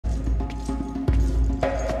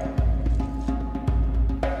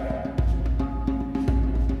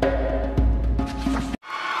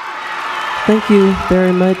Thank you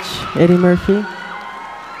very much, Eddie Murphy.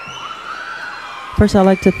 First, I'd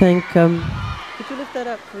like to thank... Could you lift that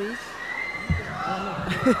up, please?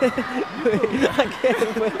 I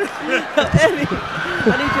can't wait. Eddie,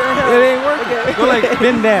 I need your help. It ain't working. Okay. Go like,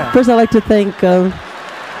 bend down. First, I'd like to thank...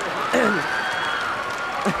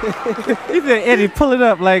 He said, Eddie, pull it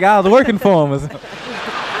up like I was working for him or something.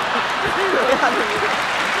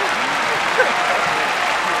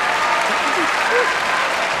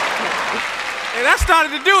 And I started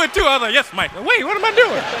to do it too. I was like, yes, Mike. Wait, what am I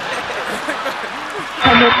doing?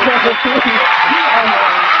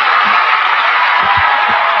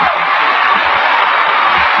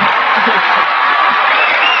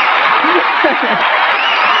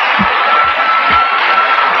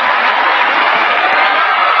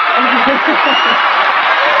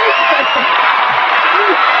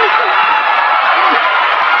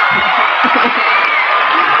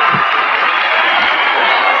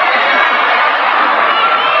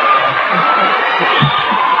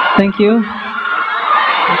 Thank you.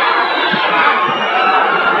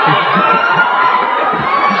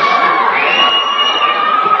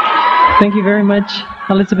 Thank you very much,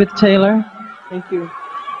 Elizabeth Taylor. Thank you.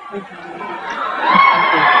 Thank you.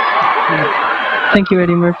 Thank you,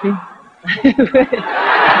 Eddie Murphy.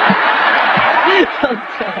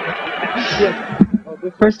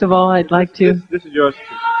 First of all, I'd like to... This is yours,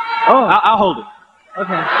 too. Oh. I'll hold it.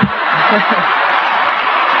 Okay.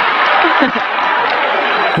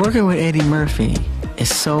 Working with Eddie Murphy is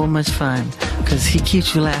so much fun because he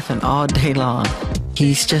keeps you laughing all day long.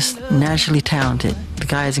 He's just naturally talented. The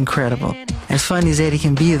guy is incredible. As funny as Eddie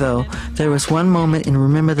can be, though, there was one moment in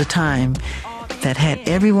Remember the Time that had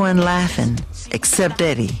everyone laughing except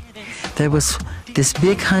Eddie. There was this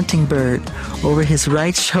big hunting bird over his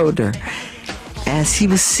right shoulder as he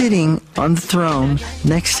was sitting on the throne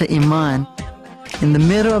next to Iman. In the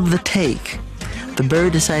middle of the take, the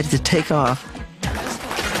bird decided to take off,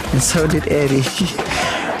 and so did Eddie.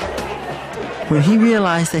 When he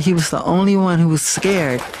realized that he was the only one who was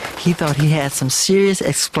scared, he thought he had some serious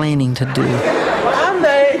explaining to do. Well, I'm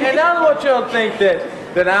late, and I don't want y'all to think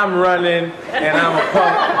that I'm running and I'm a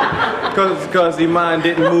punk because Iman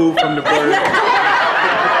didn't move from the bird.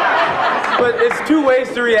 But it's two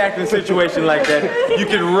ways to react in a situation like that. You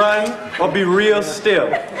can run or be real still.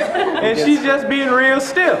 And she's just being real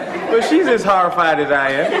still. But she's as horrified as I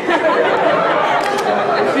am.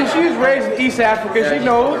 See, she was raised in East Africa. She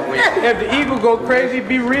knows if the eagle go crazy,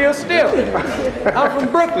 be real still. I'm from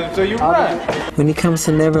Brooklyn, so you run. When he comes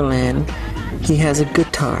to Neverland, he has a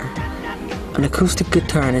guitar, an acoustic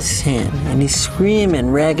guitar in his hand, and he's screaming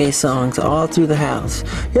reggae songs all through the house.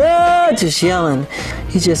 Yeah, just yelling.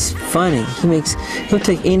 He's just funny. He'll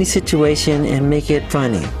take any situation and make it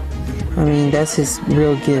funny. I mean, that's his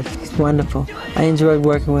real gift. He's wonderful. I enjoyed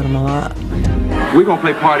working with him a lot. We're gonna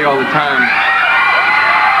play party all the time.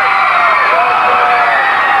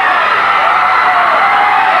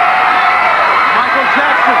 Michael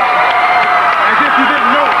Jackson, as if you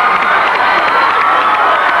didn't know.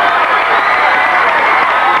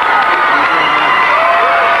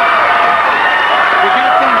 We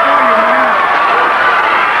got something for you, man.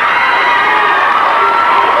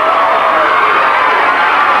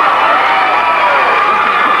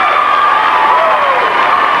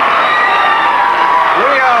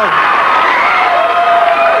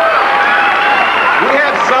 We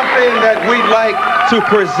have something that we'd like to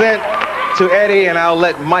present to Eddie, and I'll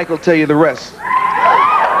let Michael tell you the rest.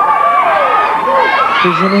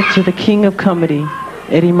 Presented to the king of comedy,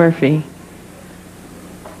 Eddie Murphy,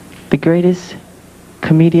 the greatest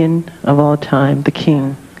comedian of all time, the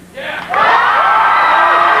king.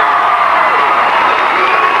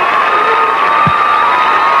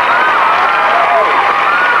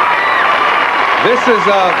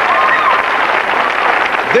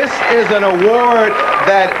 This is an award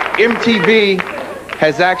that MTV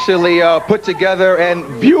has actually put together, and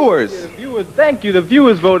viewers. Yeah, viewers, thank you. The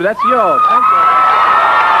viewers voted. That's y'all.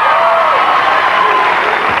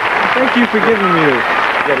 Thank you for giving me this.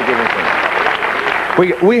 You gotta give me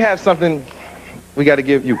something. We have something. We got to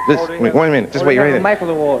give you this. Wait, 1 minute. Just wait right there. Michael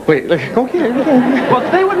Award. Wait, look, go get it. Well,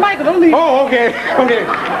 stay with Michael. Don't leave. Oh, okay. Okay.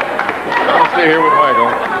 I'll stay here with Michael.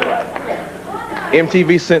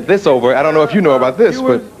 MTV sent this over. I don't know if you know about this,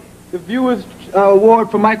 but the Viewers Award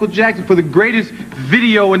for Michael Jackson for the greatest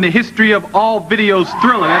video in the history of all videos,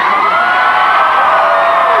 Thriller.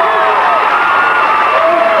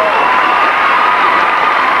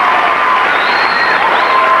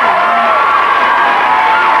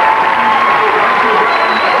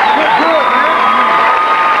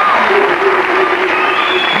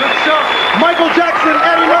 Michael Jackson,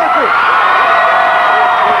 Eddie Murphy.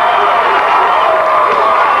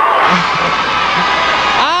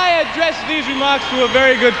 to a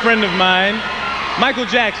very good friend of mine, Michael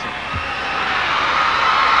Jackson.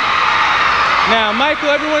 Now,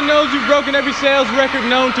 Michael, everyone knows you've broken every sales record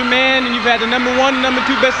known to man, and you've had the #1 and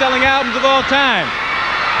 #2 best-selling albums of all time.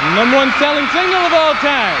 #1 selling single of all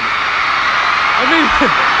time. I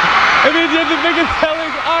mean, you're the biggest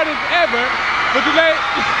selling artist ever. But tonight,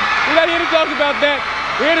 we're not here to talk about that.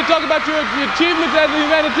 We're here to talk about your achievements as a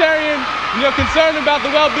humanitarian and your concern about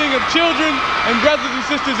the well-being of children and brothers and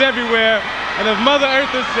sisters everywhere, and of Mother Earth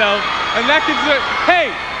herself. And that concern,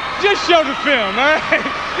 hey, just show the film, all right?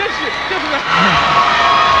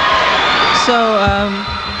 So,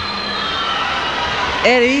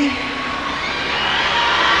 Eddie.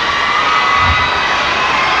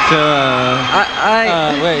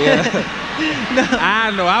 Wait, yeah. No.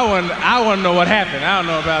 I know. I want to know what happened. I don't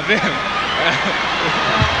know about them.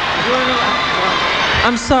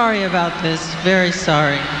 I'm sorry about this. Very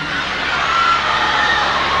sorry.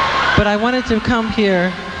 But I wanted to come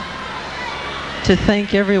here to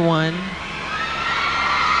thank everyone.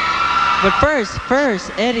 But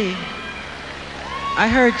first, Eddie, I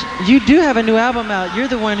heard you do have a new album out. You're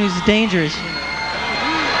the one who's dangerous. See,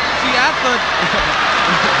 I thought.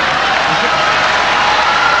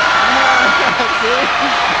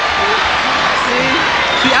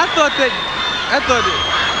 See, I thought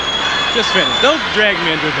just finish. Don't drag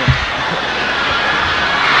me into this.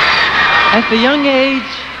 At the young age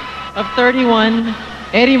of 31,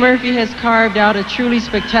 Eddie Murphy has carved out a truly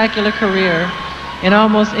spectacular career in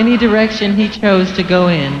almost any direction he chose to go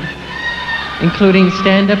in, including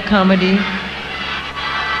stand-up comedy.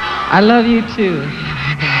 I love you too.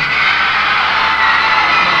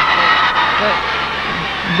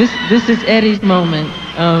 This is Eddie's moment.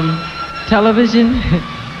 Television,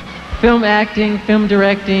 film acting, film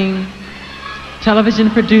directing, television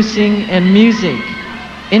producing, and music.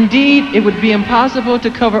 Indeed, it would be impossible to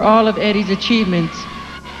cover all of Eddie's achievements,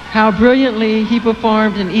 how brilliantly he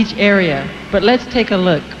performed in each area. But let's take a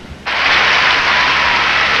look.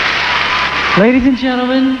 Ladies and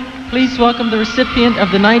gentlemen, please welcome the recipient of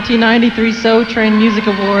the 1993 Soul Train Music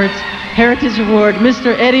Awards Heritage Award,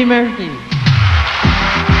 Mr. Eddie Murphy.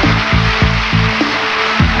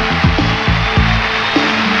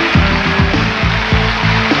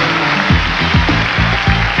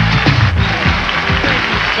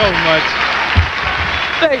 So much.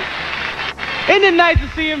 Say, isn't it nice to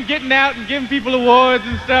see him getting out and giving people awards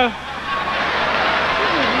and stuff?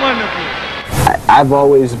 This is wonderful. I've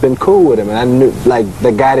always been cool with him, and I knew, like,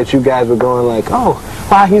 the guy that you guys were going like, oh,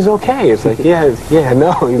 wow, he's okay. It's like, yeah,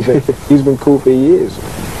 no, he's been cool for years.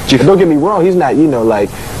 Don't get me wrong, he's not, you know, like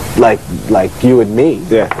you and me.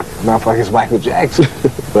 Yeah. Motherfucker's Michael Jackson.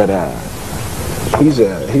 But he's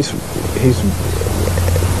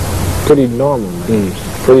pretty normal, man.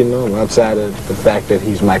 Pretty normal outside of the fact that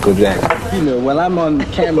he's Michael Jackson. You know, when I'm on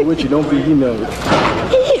camera with you, don't be, you know,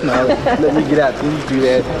 let me get out. Please do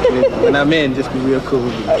that. When I'm in, just be real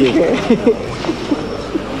cool.